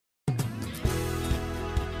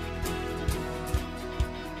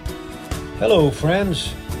Hello,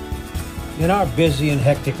 friends. In our busy and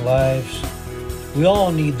hectic lives, we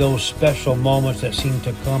all need those special moments that seem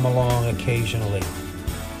to come along occasionally.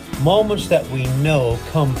 Moments that we know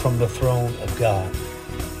come from the throne of God.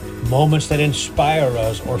 Moments that inspire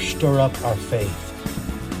us or stir up our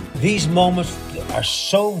faith. These moments are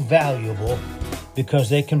so valuable because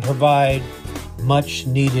they can provide much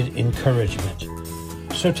needed encouragement.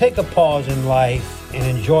 So take a pause in life and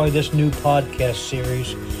enjoy this new podcast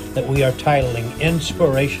series that we are titling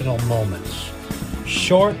Inspirational Moments.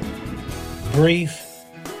 Short, brief,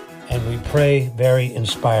 and we pray very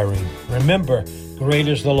inspiring. Remember, great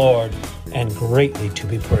is the Lord and greatly to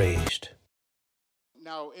be praised.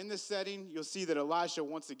 Now, in this setting, you'll see that Elisha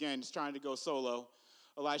once again is trying to go solo.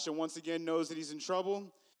 Elisha once again knows that he's in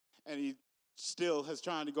trouble, and he still is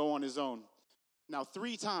trying to go on his own. Now,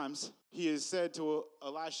 3 times he has said to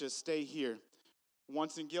Elisha, stay here.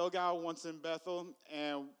 Once in Gilgal, once in Bethel,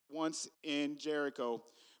 and once in Jericho.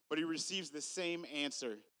 But he receives the same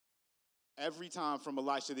answer every time from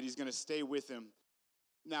Elisha that he's going to stay with him.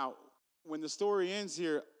 Now, when the story ends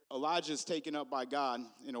here, Elijah is taken up by God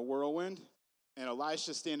in a whirlwind, and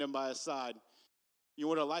Elisha standing by his side. You know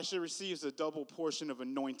what Elisha receives? A double portion of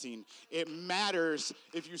anointing. It matters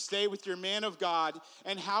if you stay with your man of God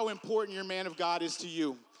and how important your man of God is to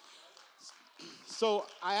you. So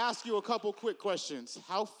I ask you a couple quick questions.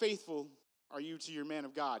 How faithful are you to your man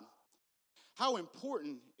of God? How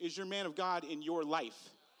important is your man of God in your life?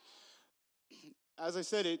 As I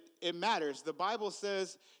said, it matters. The Bible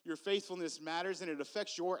says your faithfulness matters and it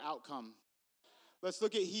affects your outcome. Let's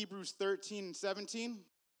look at Hebrews 13 and 17.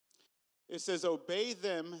 It says, obey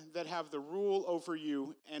them that have the rule over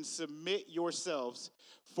you and submit yourselves,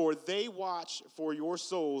 for they watch for your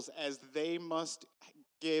souls as they must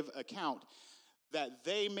give account, that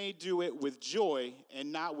they may do it with joy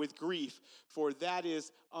and not with grief, for that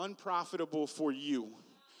is unprofitable for you.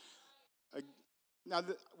 Now,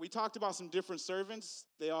 we talked about some different servants.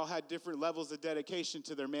 They all had different levels of dedication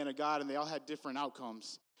to their man of God, and they all had different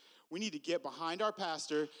outcomes. We need to get behind our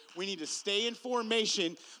pastor. We need to stay in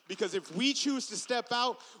formation, because if we choose to step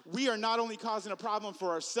out, we are not only causing a problem for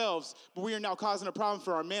ourselves, but we are now causing a problem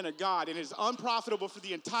for our man of God, and it is unprofitable for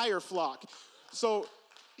the entire flock. So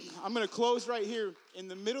I'm going to close right here. In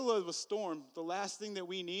the middle of a storm, the last thing that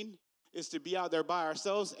we need is to be out there by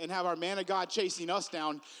ourselves and have our man of God chasing us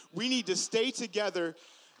down. We need to stay together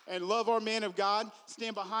and love our man of God,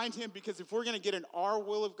 stand behind him, because if we're going to get in our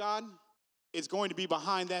will of God, it's going to be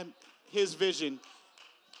behind that, his vision.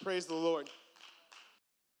 Praise the Lord.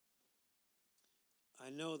 I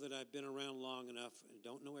know that I've been around long enough and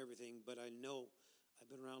don't know everything, but I know I've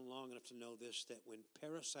been around long enough to know this, that when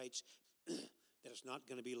parasites, that it's not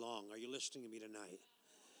going to be long. Are you listening to me tonight?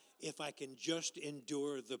 If I can just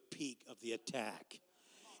endure the peak of the attack,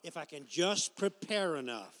 if I can just prepare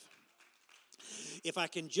enough, if I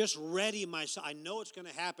can just ready myself, I know it's going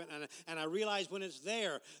to happen, and I realize when it's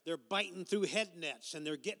there, they're biting through head nets, and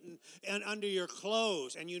they're getting under your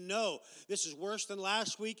clothes, and you know this is worse than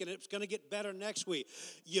last week, and it's going to get better next week.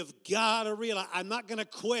 You've got to realize, I'm not going to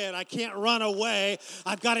quit. I can't run away.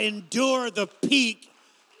 I've got to endure the peak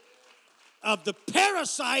of the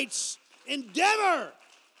parasites' endeavor.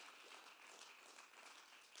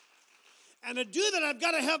 And to do that, I've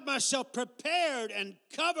got to have myself prepared and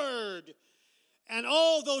covered. And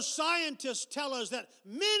all those scientists tell us that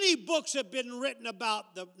many books have been written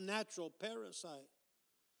about the natural parasite.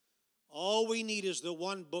 All we need is the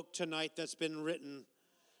one book tonight that's been written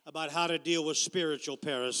about how to deal with spiritual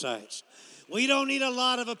parasites. We don't need a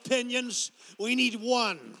lot of opinions. We need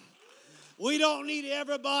one. We don't need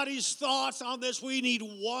everybody's thoughts on this. We need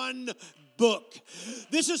one book.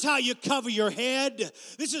 This is how you cover your head.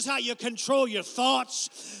 This is how you control your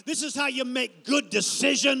thoughts. This is how you make good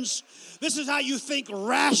decisions. This is how you think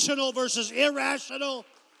rational versus irrational.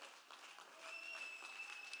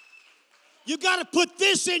 You got to put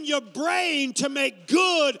this in your brain to make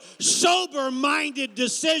good, sober-minded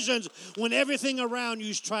decisions when everything around you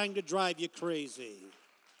is trying to drive you crazy.